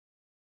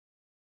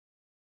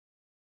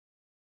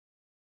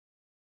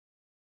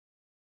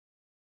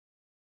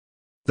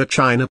The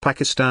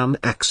China-Pakistan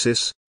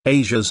Axis,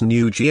 Asia's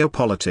New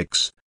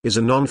Geopolitics, is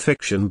a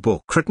non-fiction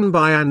book written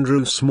by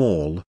Andrew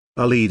Small,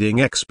 a leading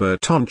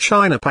expert on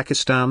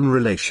China-Pakistan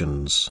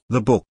relations.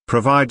 The book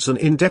provides an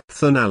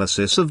in-depth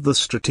analysis of the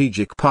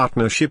strategic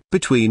partnership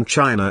between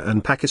China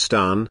and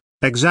Pakistan,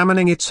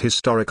 examining its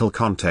historical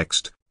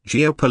context,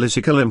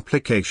 geopolitical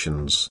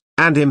implications,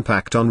 and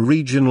impact on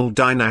regional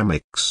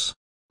dynamics.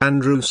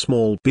 Andrew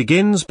Small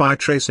begins by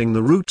tracing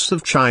the roots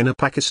of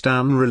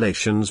China-Pakistan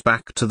relations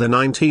back to the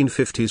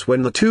 1950s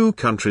when the two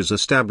countries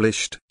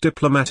established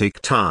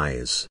diplomatic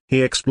ties.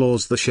 He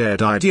explores the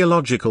shared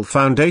ideological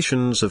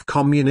foundations of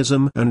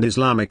communism and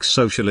Islamic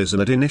socialism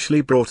that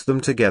initially brought them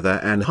together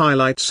and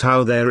highlights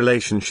how their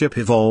relationship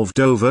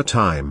evolved over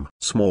time.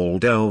 Small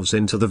delves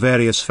into the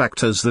various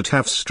factors that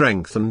have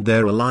strengthened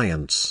their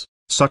alliance,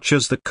 such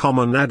as the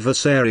common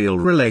adversarial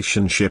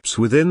relationships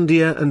with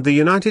India and the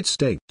United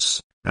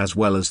States, as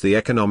well as the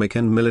economic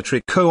and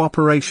military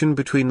cooperation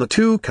between the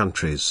two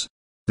countries.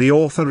 The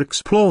author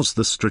explores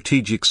the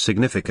strategic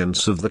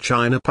significance of the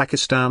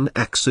China-Pakistan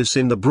axis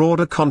in the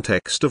broader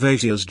context of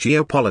Asia's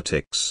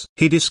geopolitics.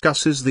 He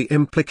discusses the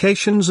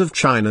implications of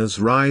China's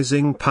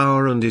rising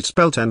power and its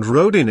Belt and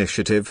Road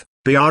Initiative,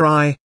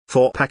 BRI,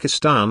 for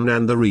Pakistan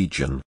and the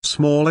region.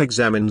 Small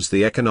examines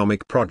the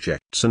economic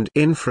projects and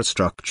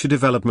infrastructure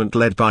development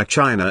led by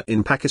China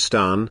in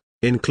Pakistan,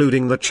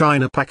 including the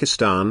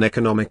China-Pakistan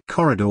Economic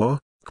Corridor,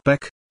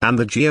 CPEC, and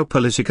the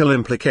geopolitical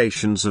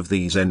implications of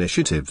these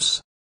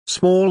initiatives.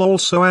 Small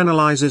also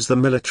analyzes the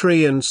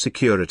military and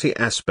security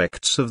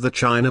aspects of the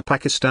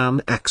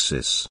China-Pakistan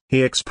axis.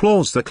 He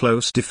explores the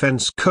close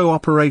defense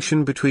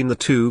cooperation between the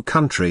two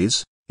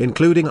countries,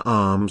 including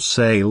arms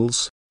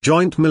sales,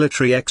 joint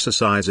military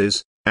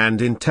exercises,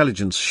 and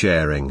intelligence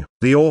sharing.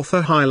 The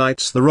author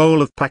highlights the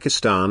role of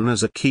Pakistan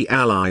as a key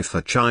ally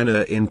for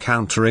China in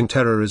countering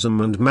terrorism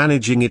and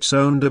managing its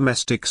own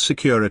domestic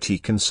security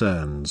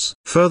concerns.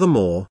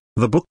 Furthermore,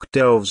 the book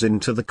delves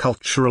into the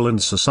cultural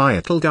and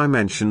societal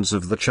dimensions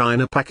of the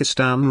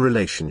China-Pakistan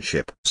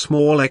relationship.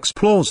 Small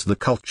explores the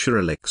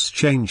cultural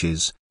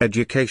exchanges,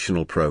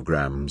 educational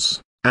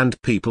programs,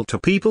 and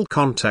people-to-people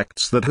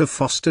contacts that have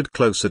fostered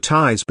closer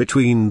ties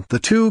between the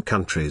two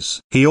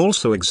countries. He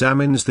also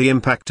examines the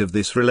impact of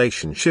this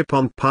relationship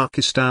on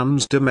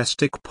Pakistan's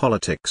domestic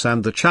politics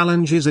and the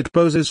challenges it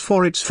poses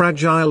for its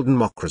fragile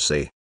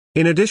democracy.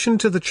 In addition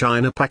to the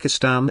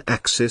China-Pakistan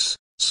axis,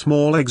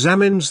 Small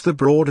examines the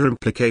broader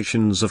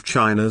implications of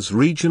China's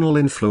regional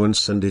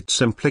influence and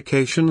its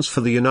implications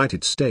for the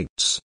United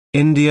States,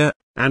 India,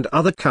 and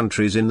other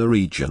countries in the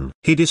region.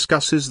 He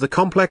discusses the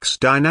complex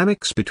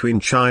dynamics between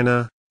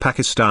China,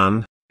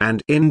 Pakistan,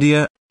 and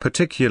India,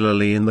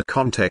 particularly in the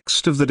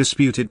context of the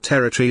disputed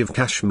territory of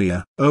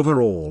Kashmir.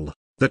 Overall,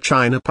 the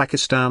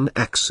China-Pakistan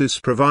axis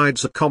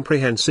provides a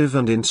comprehensive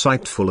and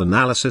insightful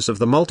analysis of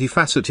the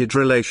multifaceted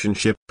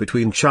relationship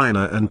between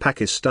China and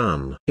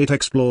Pakistan. It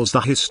explores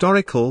the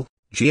historical,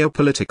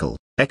 geopolitical,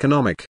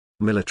 economic,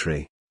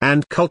 military,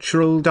 and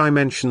cultural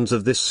dimensions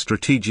of this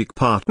strategic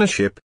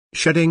partnership,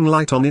 shedding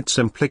light on its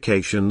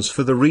implications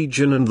for the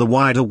region and the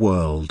wider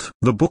world.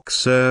 The book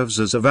serves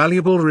as a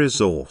valuable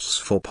resource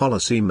for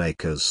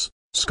policymakers,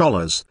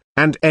 scholars,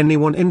 and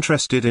anyone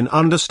interested in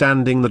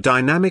understanding the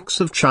dynamics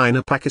of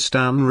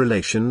China-Pakistan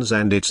relations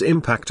and its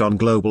impact on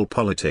global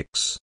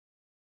politics.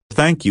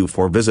 Thank you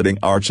for visiting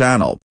our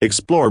channel,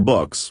 Explore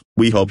Books.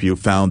 We hope you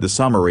found the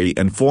summary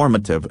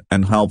informative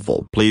and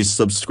helpful. Please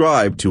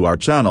subscribe to our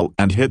channel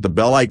and hit the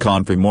bell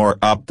icon for more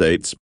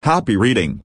updates. Happy reading!